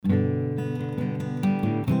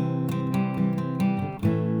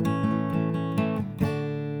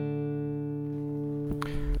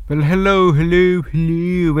Well, hello.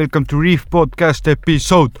 Welcome to REFE podcast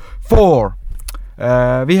episode 4.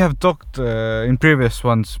 We have talked in previous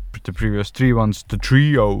ones, the previous 3 ones, the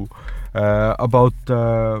trio, about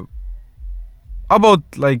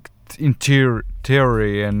like in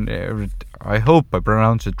theory and I hope I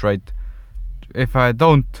pronounce it right. If I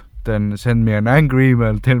don't, then send me an angry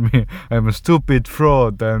email, tell me I'm a stupid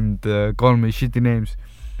fraud and call me shitty names.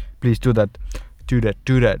 Please do that.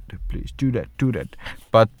 Please do that.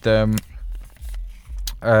 But I'm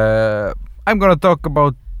gonna talk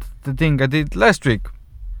about the thing I did last week.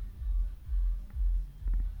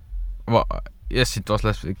 Well, yes, it was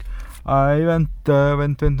last week. I went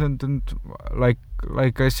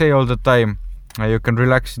like I say all the time, you can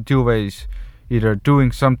relax in 2 ways. Either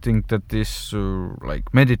doing something that is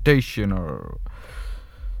like meditation or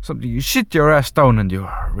something, you sit your ass down and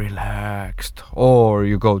you're relaxed, or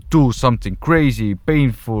you go do something crazy,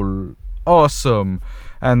 painful, awesome.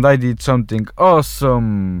 And I did something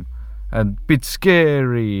awesome and bit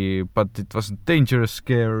scary, but it wasn't dangerous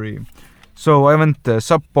scary. So I went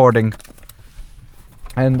supboarding,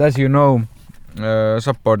 and as you know,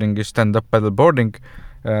 supboarding is stand-up paddle boarding.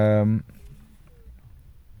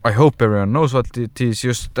 I hope everyone knows what it is.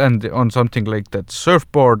 You stand on something like that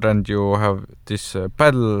surfboard and you have this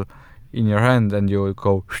paddle in your hand and you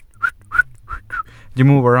go, you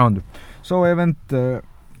move around. So I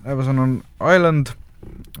was on an island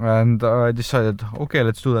and I decided, okay,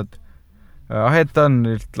 let's do that. I had done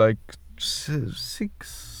it like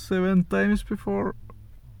 6-7 times before.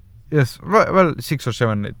 Yes, well, 6 or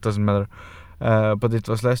 7, it doesn't matter. But it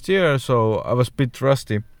was last year, so I was a bit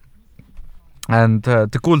rusty. And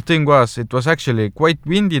the cool thing was, it was actually quite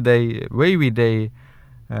windy day, wavy day,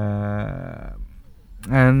 and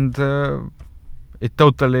it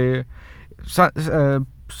totally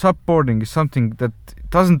supboarding is something that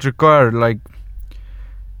doesn't require like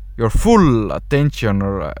your full attention,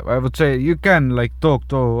 or I would say you can like talk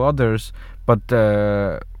to others, but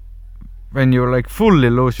when you like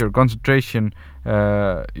fully lose your concentration,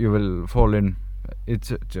 you will fall in.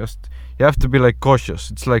 It's just, you have to be like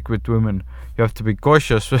cautious. It's like with women, you have to be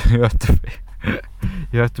cautious. you have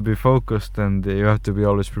to be focused, and you have to be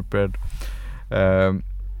always prepared. But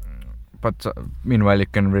meanwhile, you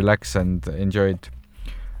can relax and enjoy it.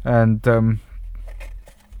 And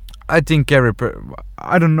I think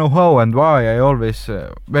I don't know how and why I always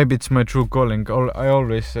maybe it's my true calling. I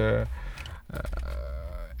always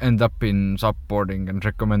end up in supboarding and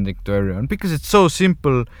recommending to everyone because it's so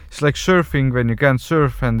simple. It's like surfing when you can't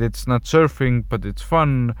surf, and it's not surfing, but it's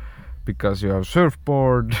fun because you have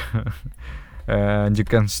surfboard and you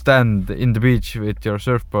can stand in the beach with your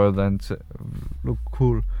surfboard and look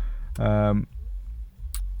cool. But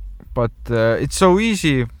it's so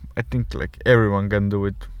easy. I think like everyone can do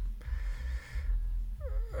it,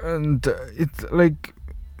 and it's like,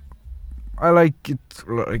 I like it,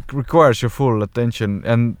 like requires your full attention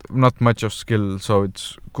and not much of skill, so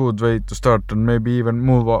it's good way to start and maybe even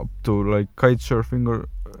move up to like kite surfing or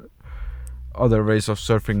other ways of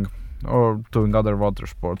surfing or doing other water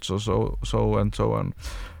sports or so on.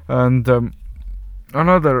 And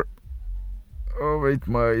another, oh wait,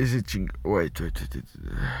 my is itching. Wait.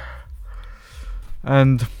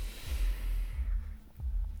 And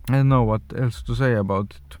I don't know what else to say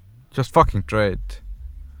about it. Just fucking try it.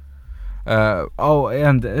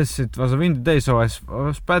 And as it was a windy day, so I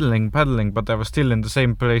was paddling, but I was still in the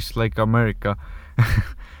same place like America.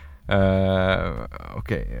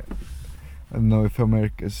 Okay, I don't know if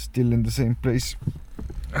America is still in the same place.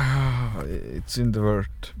 It's in the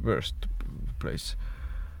worst place.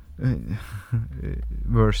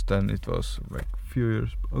 Worse than it was like a few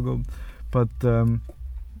years ago. But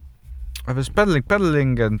I was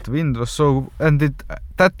paddling, and the wind was so, and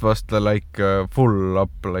that was the like full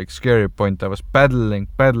up like scary point. I was paddling,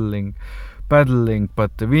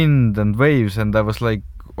 but the wind and waves, and I was like,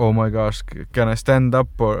 oh my gosh, can I stand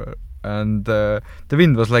up? And the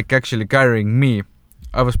wind was like actually carrying me.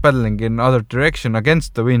 I was paddling in other direction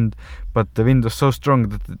against the wind, but the wind was so strong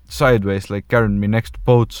that it sideways like carried me next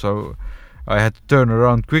boat, so I had to turn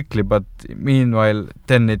around quickly. But meanwhile,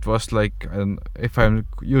 then it was like, if I'm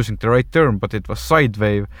using the right term, but it was side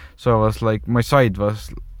wave, so I was like, my side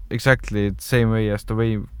was exactly the same way as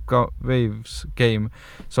the waves came,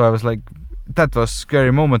 so I was like, that was a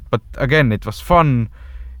scary moment, but again it was fun.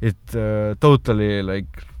 It totally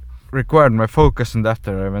like required my focus, and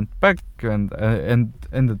after I went back and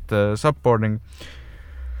ended the supboarding,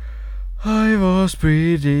 I was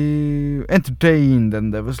pretty entertained,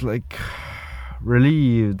 and I was like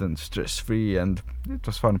relieved and stress-free, and it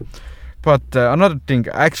was fun. But another thing,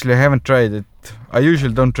 actually I haven't tried it I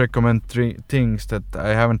usually don't recommend things that I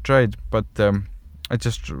haven't tried, but I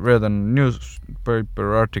just read a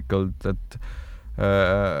newspaper article that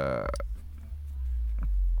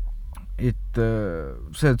it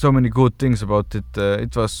said so many good things about it.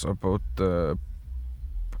 It was about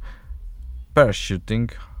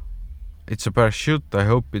parachuting. It's a parachute. I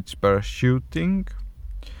hope it's parachuting.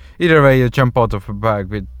 Either way, you jump out of a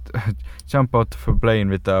plane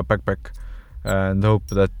with a backpack, and hope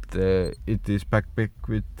that it is backpack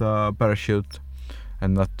with a parachute,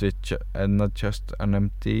 and not just an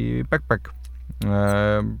empty backpack.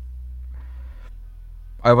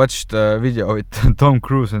 I watched a video with Tom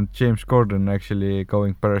Cruise and James Corden actually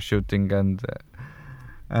going parachuting,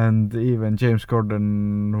 and even James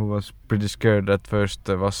Corden, who was pretty scared at first,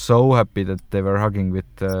 was so happy that they were hugging with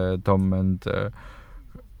Tom and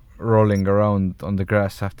rolling around on the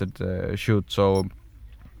grass after the shoot. So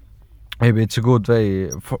maybe it's a good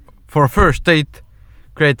way for a first date.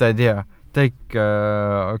 Great idea. Take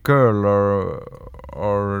a girl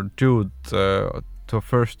or dude to a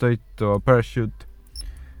first date to a parachute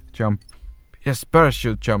jump. Yes,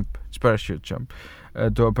 parachute jump. It's parachute jump.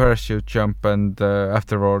 To a parachute jump, and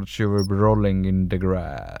afterwards you will be rolling in the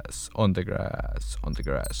grass, on the grass.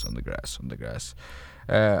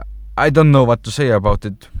 I don't know what to say about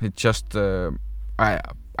it. It's just I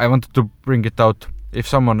wanted to bring it out. If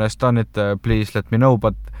someone has done it, please let me know.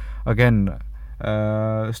 But again,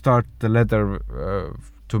 start the letter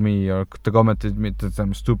to me or to comment with me that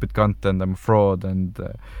I'm stupid cunt and I'm a fraud and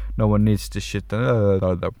no one needs this shit. And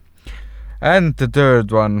the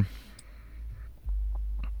third one,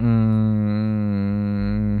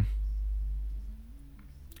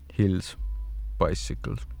 hills,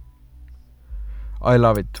 bicycles. I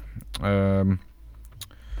love it.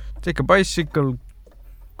 Take a bicycle,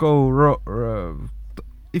 go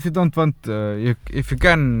if you don't want, if you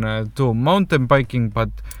can do mountain biking, but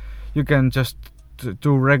you can just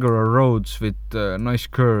do regular roads with nice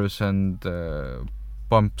curves and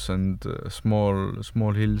bumps and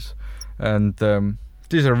small hills, and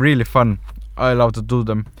these are really fun. I love to do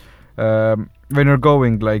them. When you're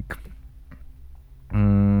going like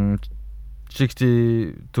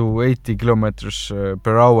 60 to 80 kilometers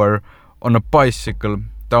per hour on a bicycle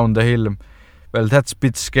down the hill, well, that's a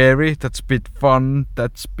bit scary, that's a bit fun,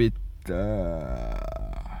 that's a bit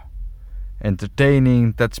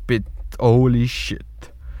entertaining, that's a bit holy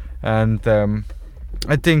shit. And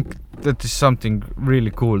I think that is something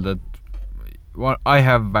really cool that I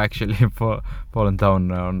have actually fallen down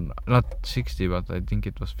on not 60, but I think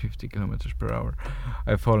it was 50 kilometers per hour.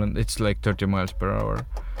 I've fallen, it's like 30 miles per hour.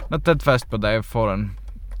 Not that fast, but I have fallen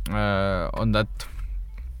on that.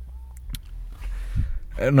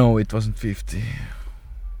 No, it wasn't 50.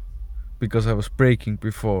 Because I was braking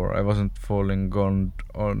before. I wasn't falling on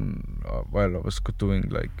while I was doing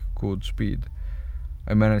like good speed.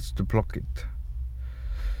 I managed to block it.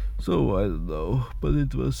 So I don't know, but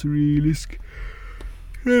it was really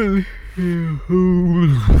it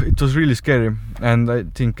was really scary, and I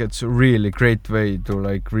think it's a really great way to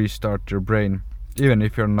like restart your brain, even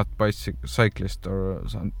if you're not cyclist or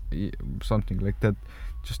something like that.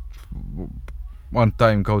 Just one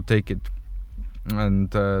time go take it,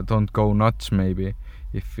 and don't go nuts maybe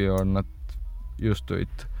if you're not used to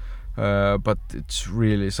it. But it's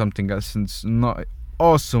really something else. It's not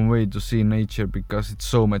awesome way to see nature because it's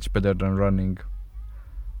so much better than running.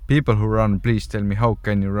 People who run, please tell me how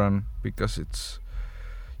can you run, because it's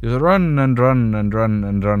you run and run and run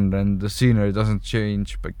and run and the scenery doesn't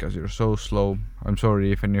change because you're so slow. I'm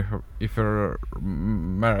sorry if you're a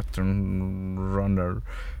marathon runner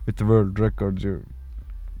with the world record, you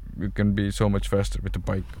can be so much faster with a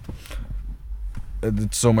bike.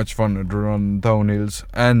 It's so much fun to run downhills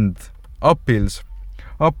and uphills.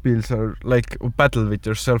 Uphills are like a battle with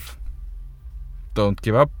yourself. Don't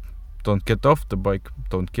give up. Don't get off the bike.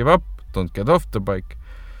 Don't give up. Don't get off the bike.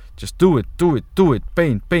 Just do it.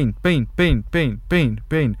 Pain.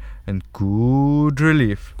 And good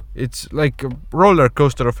relief. It's like a roller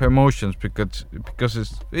coaster of emotions because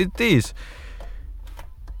it is.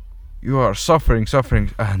 You are suffering,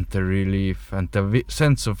 and the relief and the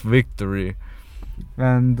sense of victory.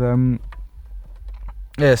 And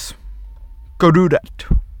yes, go do that.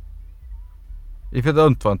 If you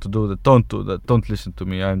don't want to do that, don't do that. Don't listen to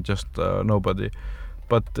me. I'm just nobody.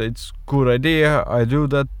 But it's good idea. I do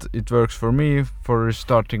that. It works for me for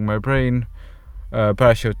restarting my brain.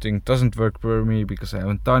 Parachuting doesn't work for me because I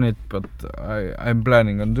haven't done it, but I'm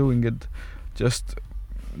planning on doing it. Just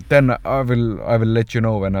then I will let you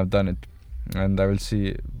know when I've done it, and I will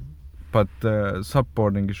see but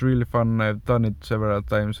subboarding is really fun. I've done it several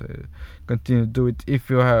times. I continue to do it. If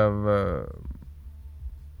you have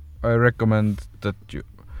I recommend that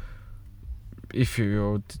if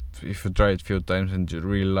you try it a few times and you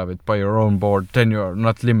really love it, buy your own board. Then you are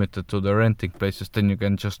not limited to the renting places. Then you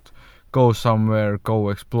can just go somewhere, go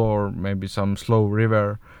explore maybe some slow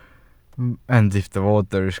river. And if the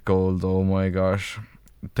water is cold, oh my gosh,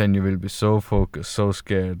 then you will be so focused, so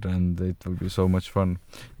scared, and it will be so much fun,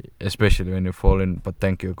 especially when you fall in. But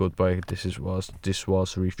thank you, goodbye. This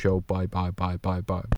was REFE Show. Bye.